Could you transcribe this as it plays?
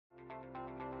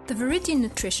The Farrugia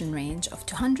nutrition range of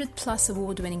 200 plus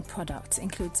award-winning products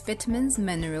includes vitamins,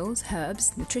 minerals,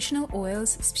 herbs, nutritional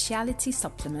oils, specialty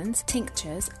supplements,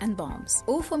 tinctures and balms,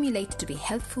 all formulated to be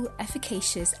healthful,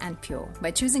 efficacious and pure.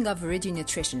 By choosing our Farrugia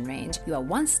nutrition range, you are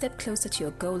one step closer to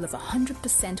your goal of 100%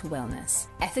 wellness.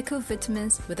 Ethical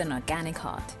vitamins with an organic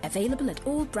heart. Available at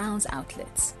all Browns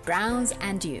outlets. Browns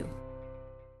and you.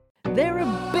 There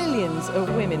are billions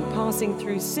of women passing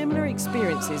through similar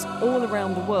experiences all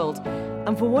around the world,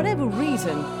 and for whatever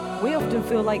reason, we often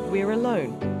feel like we're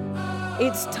alone.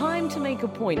 It's time to make a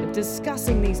point of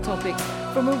discussing these topics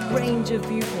from a range of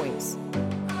viewpoints.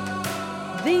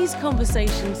 These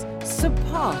conversations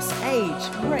surpass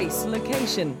age, race,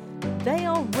 location. They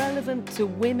are relevant to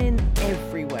women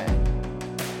everywhere.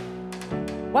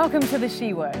 Welcome to the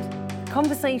She Word.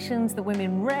 Conversations that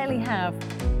women rarely have,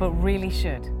 but really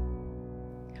should.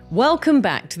 Welcome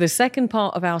back to the second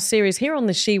part of our series here on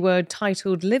the She Word,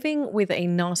 titled Living with a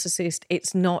Narcissist,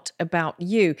 It's Not About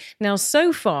You. Now,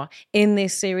 so far in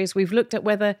this series, we've looked at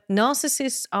whether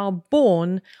narcissists are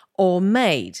born or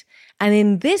made. And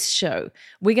in this show,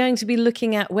 we're going to be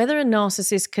looking at whether a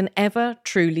narcissist can ever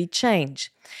truly change.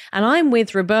 And I'm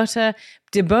with Roberta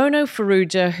DeBono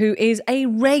Farrugia, who is a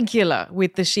regular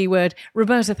with the She Word.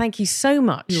 Roberta, thank you so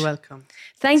much. You're welcome.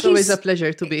 It's always a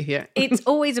pleasure to be here. It's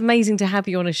always amazing to have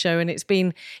you on a show,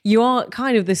 and you are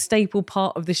kind of the staple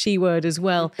part of the She Word as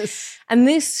well. Yes. And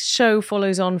this show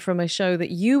follows on from a show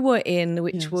that you were in,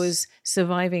 which was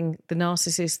Surviving the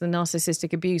Narcissist, the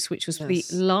Narcissistic Abuse, which was the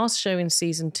last show in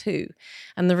season 2.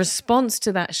 And the response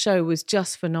to that show was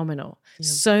just phenomenal. Yeah.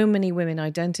 So many women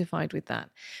identified with that.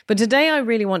 But today I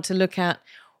really want to look at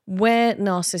where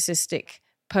narcissistic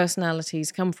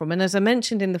personalities come from. And as I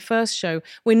mentioned in the first show,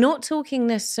 we're not talking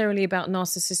necessarily about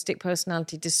narcissistic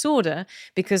personality disorder,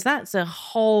 because that's a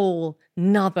whole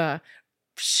nother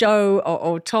show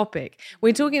or topic.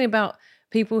 We're talking about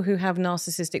people who have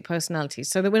narcissistic personalities,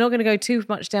 so that we're not going to go too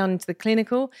much down into the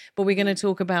clinical, but we're going to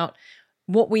talk about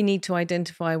what we need to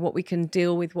identify, what we can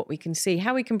deal with, what we can see,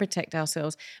 how we can protect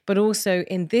ourselves. But also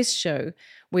in this show,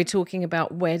 we're talking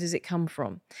about where does it come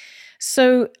from.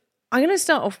 So I'm going to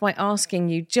start off by asking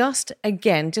you just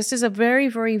as a very,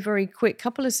 very, very quick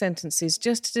couple of sentences,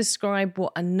 just to describe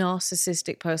what a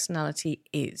narcissistic personality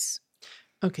is.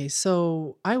 Okay,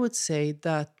 so I would say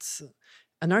that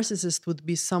a narcissist would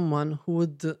be someone who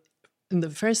would, in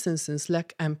the first instance,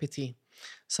 lack empathy.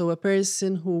 So a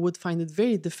person who would find it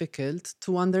very difficult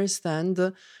to understand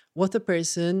what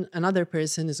another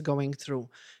person is going through.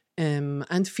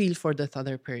 And feel for that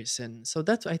other person. So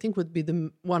that, I think, would be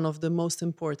one of the most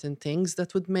important things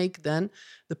that would make then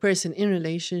the person in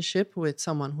relationship with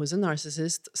someone who is a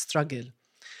narcissist struggle.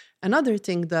 Another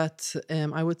thing that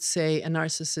I would say a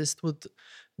narcissist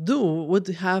would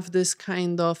have this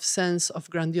kind of sense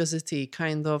of grandiosity,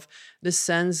 kind of the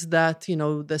sense that,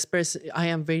 this person, I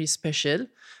am very special,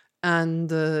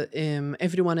 and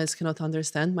everyone else cannot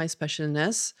understand my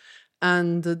specialness.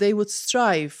 And they would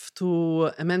strive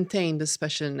to maintain the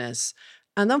specialness.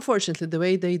 And unfortunately, the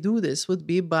way they do this would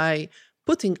be by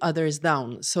putting others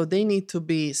down. So they need to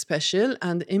be special.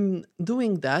 And in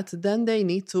doing that, then they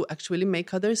need to actually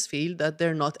make others feel that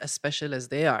they're not as special as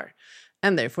they are.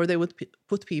 And therefore, they would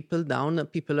put people down,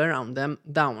 people around them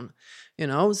down,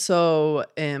 So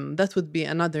that would be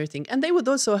another thing. And they would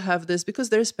also have this, because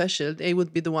they're special, they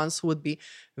would be the ones who would be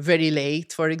very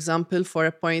late, for example, for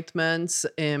appointments,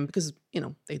 because,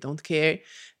 they don't care,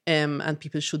 and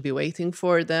people should be waiting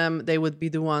for them. They would be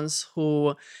the ones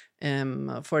who,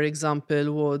 for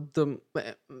example, would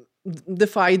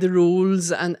defy the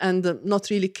rules and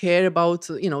not really care about,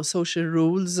 social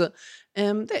rules.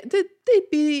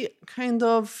 They'd be kind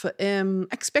of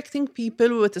expecting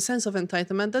people with a sense of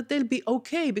entitlement that they'll be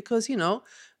okay because,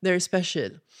 they're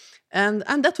special. And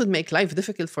that would make life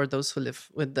difficult for those who live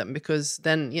with them, because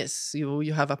then, yes,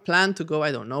 you have a plan to go,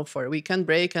 I don't know, for a weekend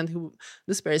break, and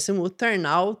this person would turn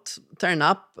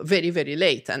up very, very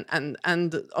late and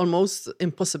almost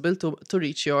impossible to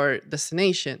reach your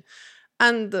destination.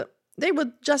 And they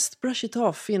would just brush it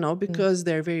off, because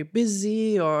they're very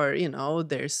busy, or,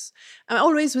 there's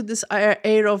always with this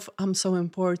air of, I'm so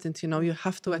important, you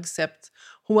have to accept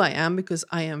who I am because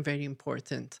I am very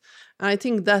important. And I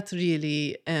think that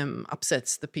really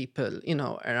upsets the people,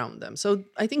 around them. So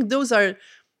I think those are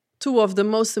two of the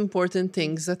most important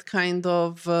things that kind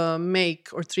of make,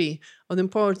 or three of the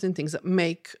important things that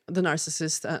make the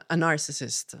narcissist a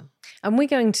narcissist. And we're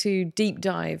going to deep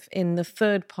dive in the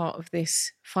third part of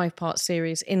this 5-part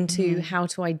series into how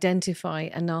to identify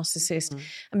a narcissist.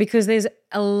 And because there's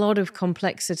a lot of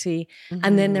complexity,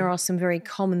 and then there are some very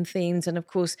common themes. And of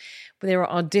course, there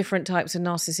are different types of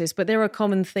narcissists, but there are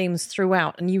common themes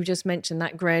throughout. And you just mentioned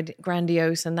that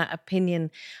grandiose and that opinion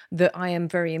that I am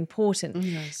very important.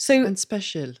 Yes. And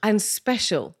special. And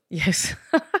special, yes.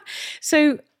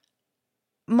 So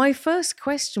my first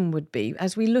question would be,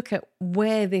 as we look at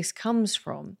where this comes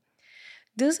from,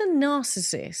 does a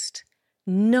narcissist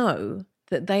know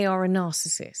that they are a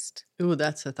narcissist? Oh,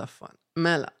 that's a tough one.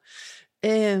 Mela.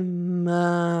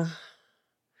 It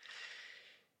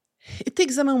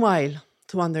takes them a while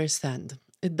to understand.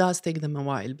 It does take them a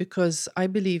while, because I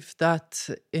believe that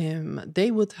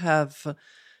they would have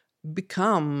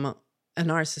become a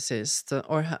narcissist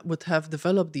or would have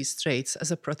developed these traits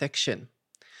as a protection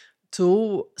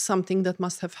to something that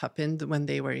must have happened when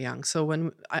they were young. So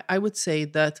when I would say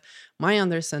that my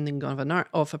understanding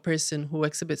of a person who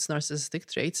exhibits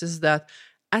narcissistic traits is that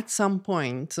at some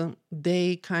point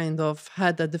they kind of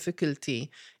had a difficulty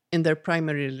in their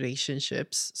primary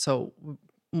relationships. So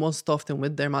most often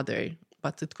with their mother,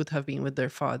 but it could have been with their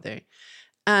father.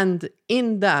 And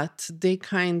in that, they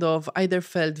kind of either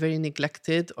felt very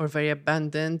neglected or very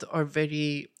abandoned or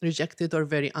very rejected or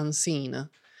very unseen.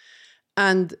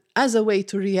 And as a way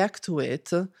to react to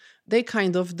it, they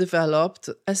kind of developed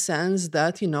a sense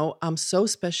that, I'm so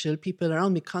special, people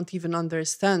around me can't even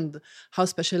understand how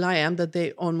special I am, that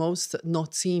they almost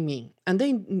not see me. And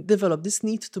they developed this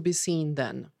need to be seen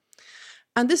then.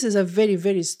 And this is a very,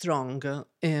 very strong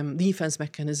defense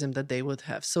mechanism that they would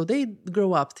have. So they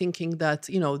grow up thinking that,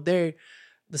 they're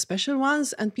the special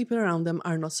ones and people around them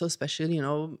are not so special,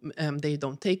 they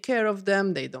don't take care of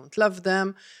them, they don't love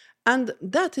them. And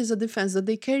that is a defense that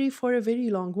they carry for a very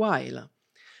long while.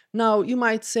 Now, you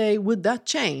might say, would that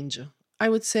change? I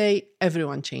would say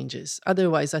everyone changes.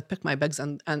 Otherwise, I'd pack my bags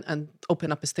and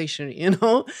open up a stationery,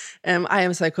 I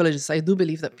am a psychologist. I do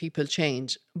believe that people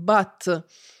change. But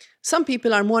some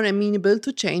people are more amenable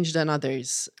to change than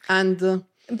others.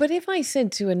 But if I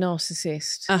said to a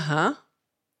narcissist,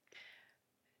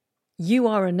 you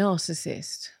are a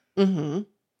narcissist.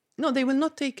 No, they will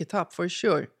not take it up for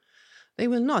sure. They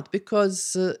will not,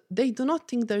 because they do not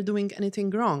think they're doing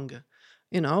anything wrong.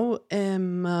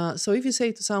 So if you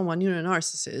say to someone, you're a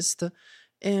narcissist,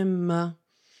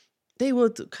 they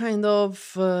would kind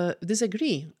of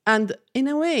disagree. And in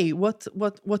a way,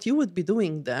 what you would be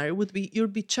doing there would be,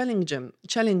 you'd be challenging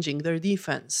their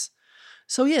defense.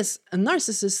 So yes, a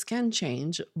narcissist can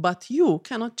change, but you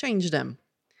cannot change them.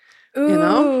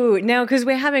 Ooh, now because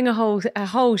we're having a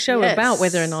whole show about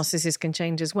whether a narcissist can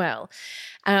change as well.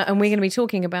 And we're going to be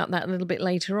talking about that a little bit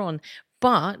later on.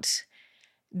 But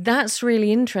that's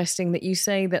really interesting that you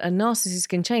say that a narcissist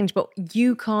can change, but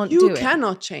you can't do it. You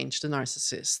cannot change the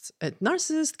narcissist. A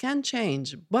narcissist can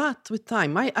change, but with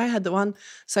time. I had one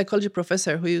psychology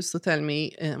professor who used to tell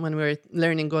me when we were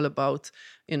learning all about,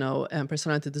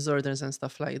 personality disorders and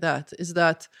stuff like that, is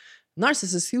that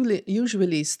narcissists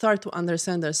usually start to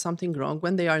understand there's something wrong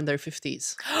when they are in their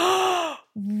 50s.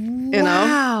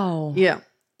 Wow. Yeah.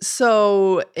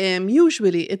 So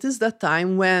usually it is that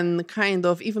time when kind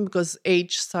of, even because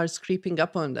age starts creeping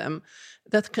up on them,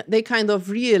 that they kind of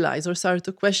realize or start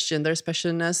to question their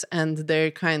specialness and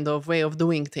their kind of way of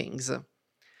doing things.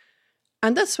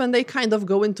 And that's when they kind of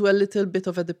go into a little bit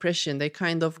of a depression. They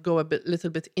kind of go little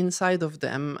bit inside of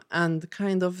them, and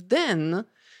kind of then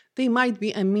they might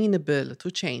be amenable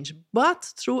to change,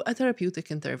 but through a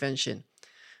therapeutic intervention.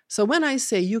 So when I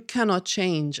say you cannot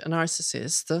change a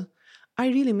narcissist, I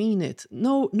really mean it.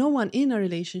 No one in a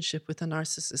relationship with a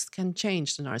narcissist can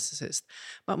change the narcissist.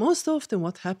 But most often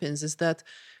what happens is that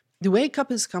the way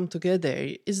couples come together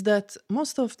is that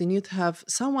most often you'd have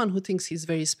someone who thinks he's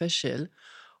very special,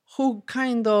 who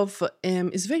kind of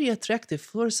is very attractive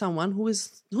for someone who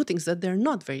thinks that they're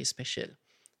not very special,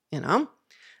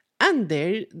 And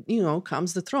there,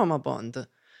 comes the trauma bond.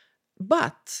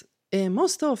 But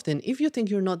most often, if you think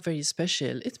you're not very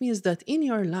special, it means that in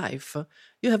your life,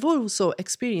 you have also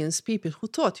experienced people who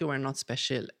thought you were not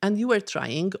special, and you were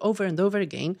trying over and over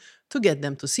again to get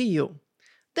them to see you.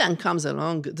 Then comes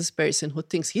along this person who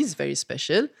thinks he's very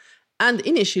special, and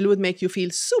initially would make you feel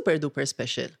super duper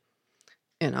special,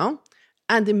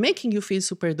 And in making you feel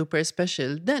super duper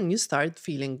special, then you start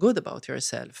feeling good about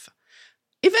yourself.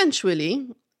 Eventually,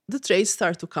 the traits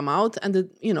start to come out, and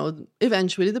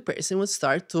eventually the person would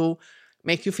start to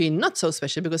make you feel not so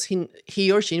special, because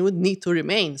he or she would need to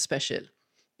remain special,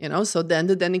 So then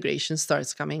the denigration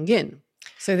starts coming in.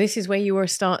 So this is where you were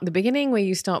at the beginning, where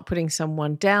you start putting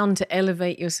someone down to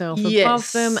elevate yourself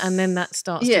above them, and then that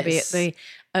starts to be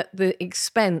at the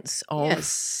expense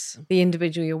of the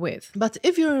individual you're with. But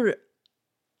if you're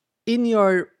in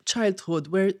your childhood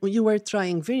where you were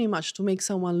trying very much to make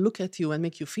someone look at you and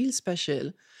make you feel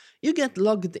special, you get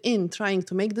logged in trying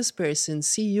to make this person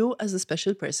see you as the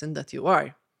special person that you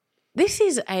are. This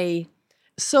is the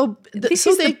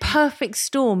perfect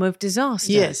storm of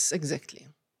disaster. Yes, exactly.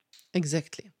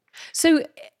 So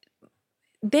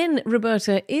then,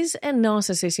 Roberta, is a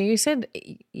narcissist,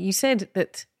 you said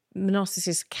that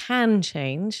narcissists can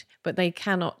change, but they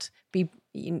cannot be,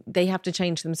 they have to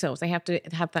change themselves. They have to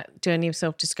have that journey of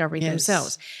self-discovery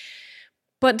themselves.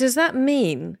 But does that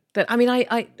mean that,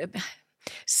 I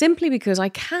simply because I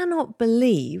cannot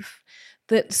believe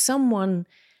that someone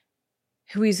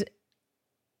who is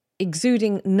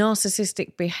exuding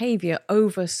narcissistic behavior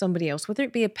over somebody else, whether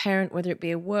it be a parent, whether it be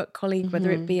a work colleague,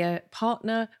 whether it be a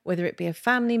partner, whether it be a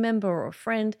family member or a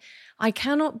friend, I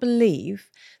cannot believe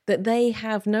that they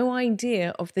have no idea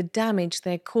of the damage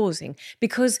they're causing.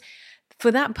 Because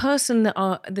for that person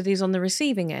that is on the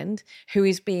receiving end, who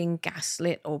is being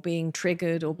gaslit or being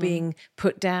triggered or being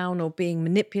put down or being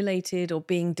manipulated or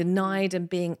being denied and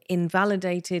being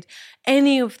invalidated,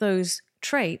 any of those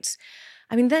traits,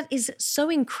 that is so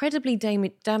incredibly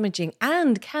damaging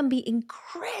and can be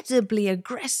incredibly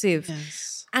aggressive.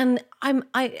 Yes. And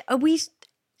are we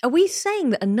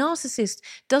saying that a narcissist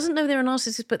doesn't know they're a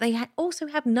narcissist, but they also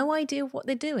have no idea of what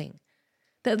they're doing?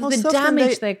 The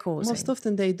damage they're causing. Most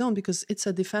often they don't, because it's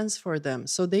a defense for them.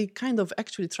 So they kind of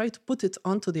actually try to put it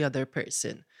onto the other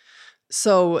person.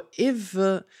 So if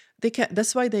they can,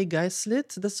 that's why they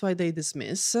gaslit, that's why they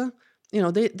dismiss,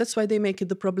 that's why they make it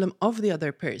the problem of the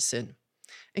other person.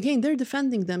 Again, they're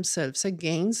defending themselves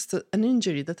against an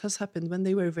injury that has happened when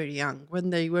they were very young, when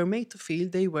they were made to feel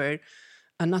they were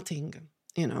a nothing,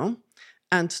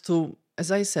 And to, as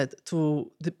I said,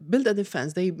 to build a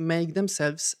defense, they make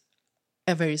themselves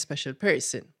a very special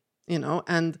person,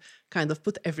 and kind of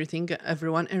put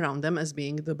everyone around them as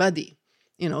being the buddy,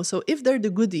 So if they're the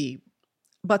goodie,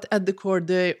 but at the core,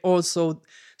 they also,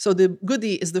 so the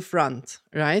goodie is the front,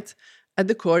 right? At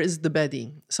the core is the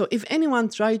baddie. So if anyone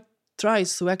tries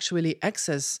to actually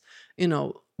access,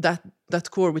 that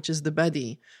core, which is the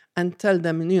baddie, and tell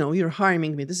them, you're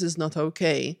harming me, this is not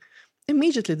okay,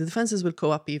 immediately the defenses will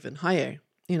go up even higher,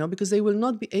 because they will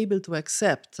not be able to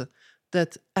accept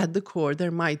that at the core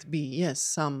there might be,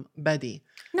 some baddie,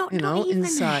 not even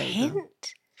inside. A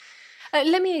hint.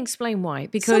 Let me explain why.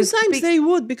 Because sometimes they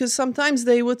would, because sometimes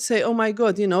they would say, "Oh my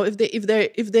God,"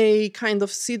 if they kind of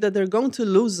see that they're going to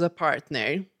lose a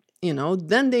partner,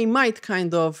 then they might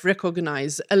kind of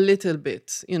recognize a little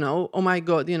bit, "Oh my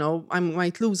God, I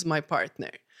might lose my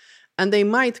partner," and they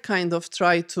might kind of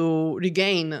try to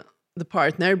regain the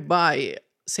partner by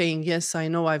saying, "Yes, I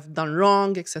know I've done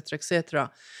wrong," etc.,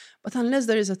 etc. But unless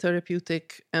there is a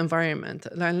therapeutic environment,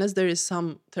 unless there is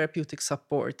some therapeutic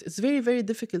support, it's very, very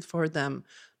difficult for them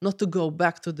not to go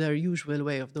back to their usual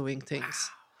way of doing things.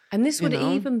 Wow. And this would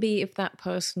even be if that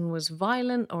person was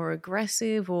violent or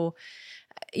aggressive or,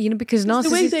 because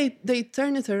narcissists... The way they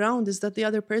turn it around is that the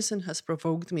other person has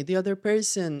provoked me. The other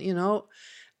person,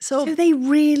 So they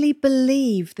really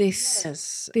believe this,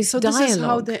 this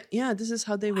dialogue. This is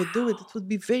how they would do it. It would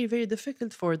be very, very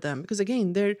difficult for them because,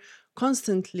 again, they're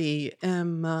constantly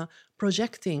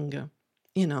projecting,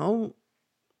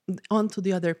 onto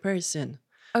the other person.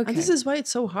 Okay. And this is why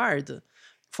it's so hard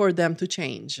for them to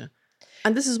change.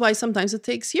 And this is why sometimes it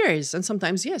takes years. And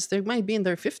sometimes, yes, they might be in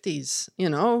their 50s,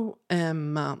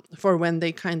 for when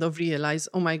they kind of realize,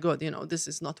 oh my God, this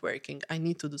is not working. I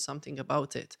need to do something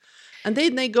about it. And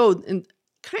then they go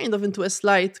into a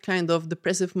slight kind of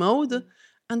depressive mode.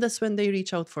 And that's when they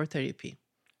reach out for therapy.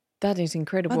 That is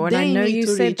incredible. And I know you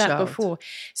said that before.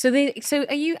 So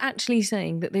are you actually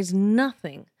saying that there's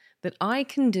nothing that I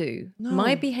can do? No.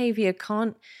 My behavior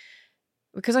can't...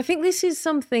 Because I think this is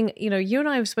something, you and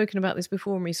I have spoken about this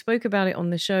before, and we spoke about it on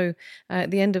the show at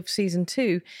the end of season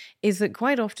 2, is that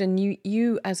quite often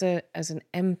you as an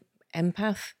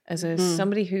empath, as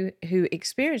somebody who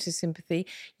experiences sympathy,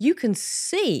 you can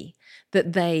see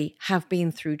that they have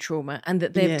been through trauma and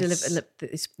that they've delivered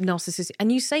this narcissistic,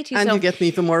 and you say to yourself... And you get me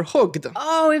even more hooked.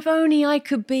 Oh, if only I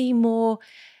could be more...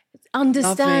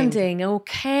 understanding or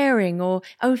caring, or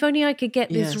if only I could get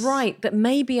this right, that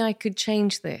maybe I could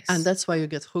change this. And that's why you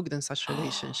get hooked in such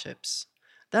relationships.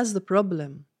 That's the problem,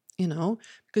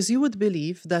 because you would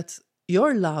believe that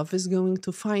your love is going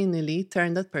to finally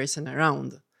turn that person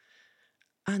around.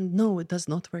 And no, it does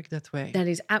not work that way. That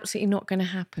is absolutely not going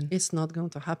to happen. It's not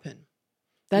going to happen.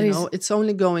 It's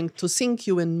only going to sink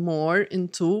you in more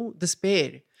into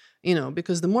despair,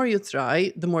 because the more you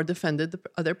try, the more defended the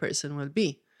other person will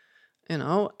be,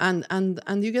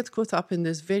 and you get caught up in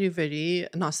this very, very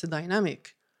nasty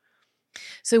dynamic.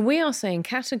 So we are saying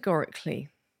categorically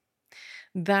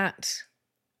that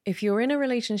if you're in a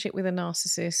relationship with a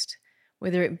narcissist,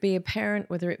 whether it be a parent,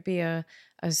 whether it be a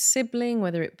sibling,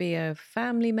 whether it be a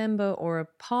family member or a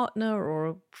partner or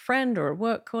a friend or a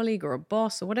work colleague or a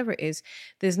boss or whatever it is,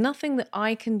 there's nothing that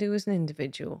I can do as an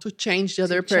individual to change the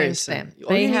other person.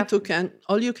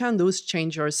 All you can do is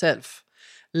change yourself.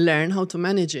 Learn how to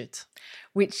manage it.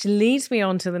 Which leads me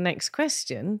on to the next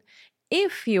question.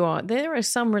 If you are, there are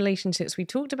some relationships, we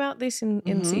talked about this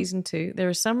in season 2, there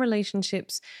are some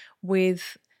relationships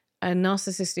with a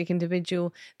narcissistic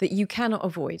individual that you cannot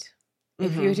avoid.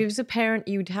 If you was a parent,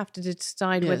 you'd have to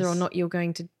decide whether or not you're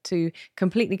going to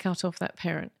completely cut off that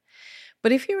parent.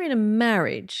 But if you're in a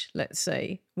marriage, let's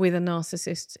say, with a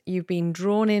narcissist, you've been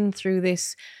drawn in through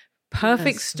this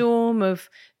perfect storm of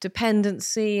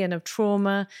dependency and of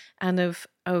trauma and of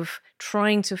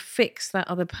trying to fix that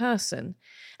other person.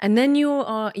 And then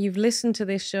you've listened to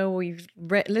this show, or you've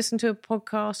listened to a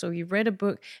podcast, or you've read a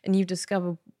book, and you've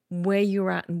discovered where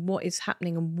you're at and what is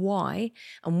happening and why.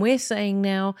 And we're saying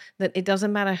now that it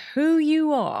doesn't matter who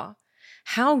you are,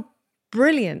 how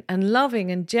brilliant and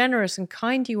loving and generous and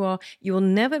kind you are, you will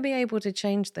never be able to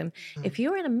change them. If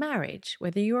you're in a marriage,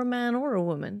 whether you're a man or a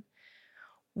woman,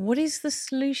 what is the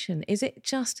solution? Is it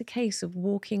just a case of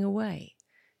walking away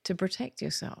to protect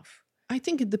yourself? I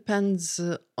think it depends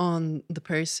on the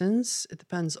persons. It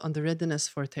depends on the readiness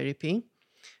for therapy.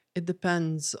 It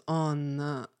depends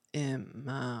on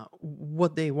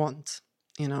what they want,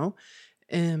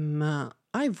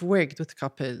 I've worked with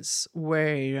couples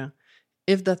where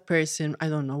if that person, I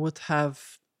don't know, would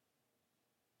have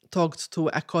talked to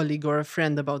a colleague or a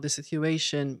friend about the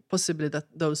situation, possibly that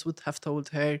those would have told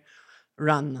her,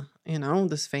 run,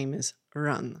 this famous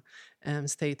run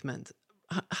statement.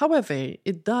 However,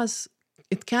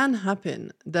 it can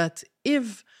happen that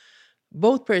if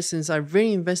both persons are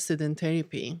very invested in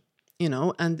therapy,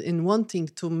 and in wanting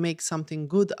to make something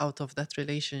good out of that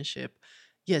relationship,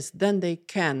 yes, then they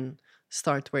can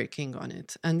start working on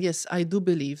it. And yes, I do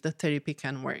believe that therapy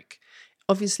can work.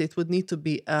 Obviously, it would need to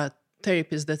be a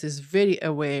therapist that is very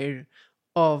aware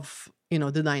of,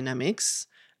 the dynamics,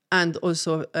 and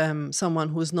also someone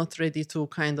who's not ready to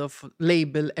kind of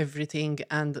label everything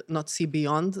and not see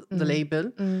beyond the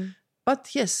label.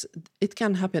 But yes, it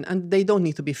can happen. And they don't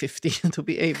need to be 50 to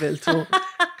be able to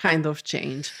kind of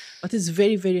change. But it's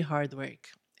very, very hard work.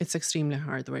 It's extremely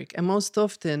hard work. And most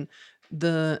often,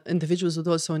 the individuals would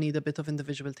also need a bit of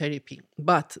individual therapy.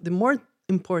 But the more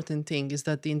important thing is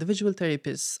that the individual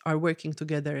therapists are working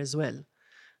together as well.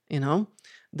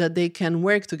 That they can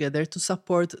work together to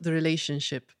support the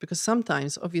relationship. Because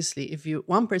sometimes, obviously, if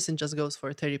one person just goes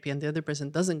for therapy and the other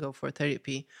person doesn't go for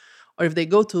therapy, or if they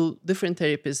go to different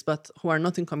therapists but who are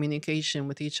not in communication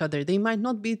with each other, they might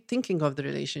not be thinking of the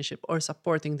relationship or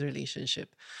supporting the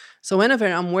relationship. So whenever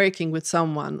I'm working with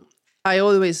someone, I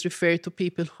always refer to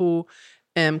people who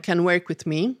can work with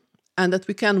me, and that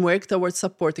we can work towards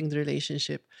supporting the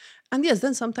relationship. And yes,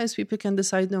 then sometimes people can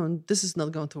decide, no, this is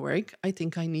not going to work. I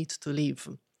think I need to leave.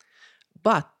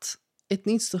 But it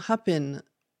needs to happen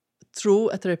through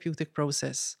a therapeutic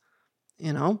process,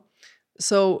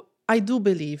 So I do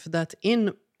believe that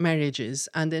in marriages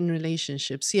and in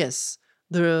relationships, yes,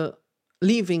 the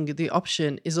leaving the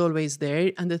option is always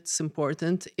there, and it's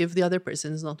important if the other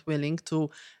person is not willing to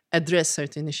address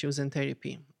certain issues in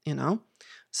therapy,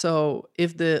 So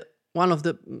if one of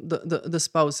the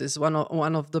spouses,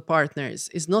 one of the partners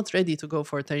is not ready to go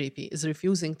for therapy, is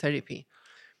refusing therapy,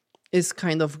 is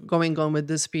kind of going on with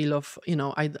this spiel of,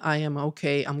 I am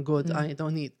okay, I'm good, I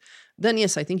don't need. Then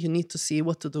yes, I think you need to see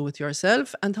what to do with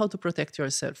yourself and how to protect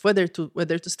yourself, whether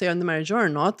to stay on the marriage or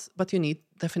not, but you need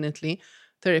definitely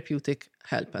therapeutic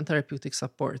help and therapeutic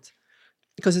support,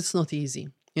 because it's not easy.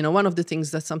 One of the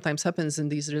things that sometimes happens in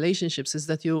these relationships is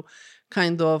that you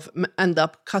kind of end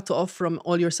up cut off from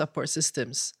all your support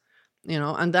systems,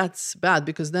 and that's bad,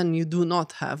 because then you do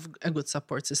not have a good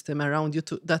support system around you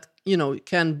that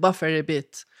can buffer a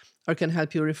bit or can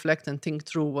help you reflect and think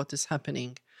through what is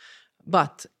happening.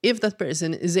 But if that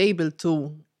person is able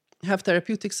to have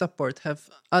therapeutic support, have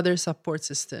other support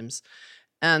systems,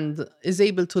 and is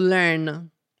able to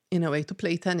learn, in a way, to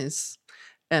play tennis,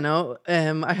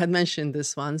 I had mentioned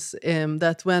this once,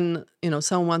 that when,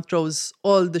 someone throws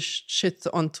all the shit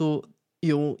onto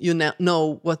you,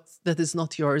 know what that is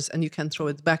not yours, and you can throw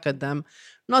it back at them,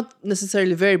 not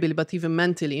necessarily verbally, but even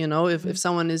mentally, if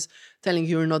someone is telling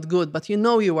you you're not good, but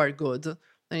you are good,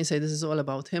 then you say this is all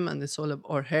about him and it's all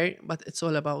or her, but it's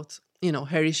all about,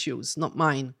 her issues, not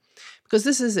mine. Because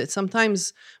this is it.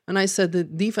 Sometimes when I said the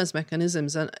defense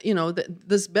mechanisms and,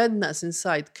 this badness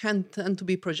inside can tend to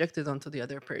be projected onto the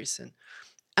other person.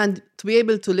 And to be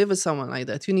able to live with someone like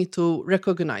that, you need to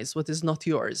recognize what is not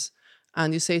yours.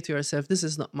 And you say to yourself, this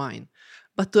is not mine.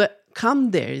 But to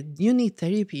come there, you need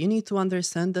therapy. You need to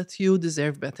understand that you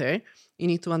deserve better. You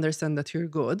need to understand that you're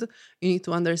good. You need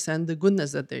to understand the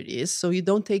goodness that there is. So you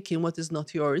don't take in what is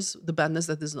not yours, the badness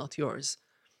that is not yours.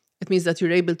 It means that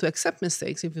you're able to accept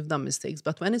mistakes if you've done mistakes.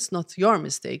 But when it's not your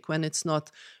mistake, when it's not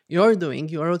your doing,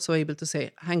 you're also able to say,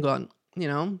 hang on,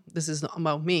 this is not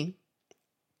about me.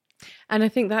 And I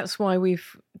think that's why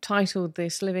we've titled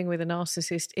this Living with a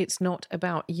Narcissist, It's Not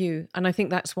About You. And I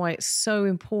think that's why it's so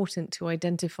important to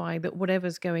identify that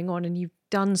whatever's going on, and you've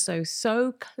done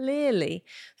so clearly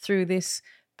through this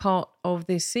part of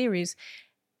this series,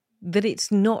 that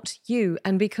it's not you.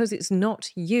 And because it's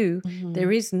not you,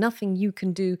 there is nothing you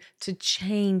can do to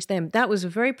change them. That was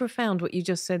very profound what you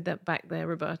just said that back there,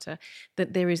 Roberta,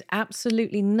 that there is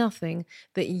absolutely nothing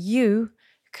that you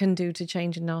can do to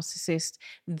change a narcissist.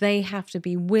 They have to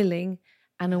be willing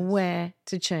and aware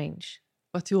to change.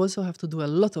 But you also have to do a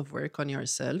lot of work on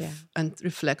yourself and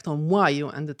reflect on why you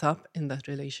ended up in that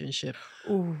relationship.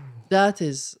 Ooh. That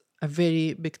is a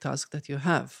very big task that you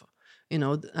have.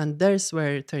 And there's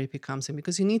where therapy comes in,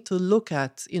 because you need to look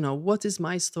at, what is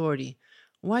my story?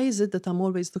 Why is it that I'm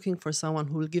always looking for someone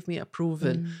who will give me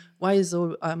approval? Why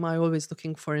am I always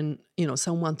looking for,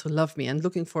 someone to love me and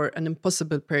looking for an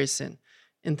impossible person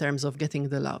in terms of getting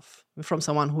the love from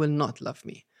someone who will not love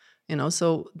me?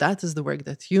 So that is the work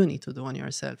that you need to do on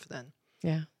yourself then.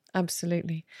 Yeah,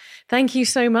 absolutely. Thank you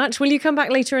so much. Will you come back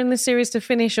later in the series to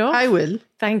finish off? I will.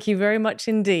 Thank you very much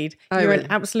indeed. You're an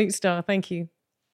absolute star. Thank you.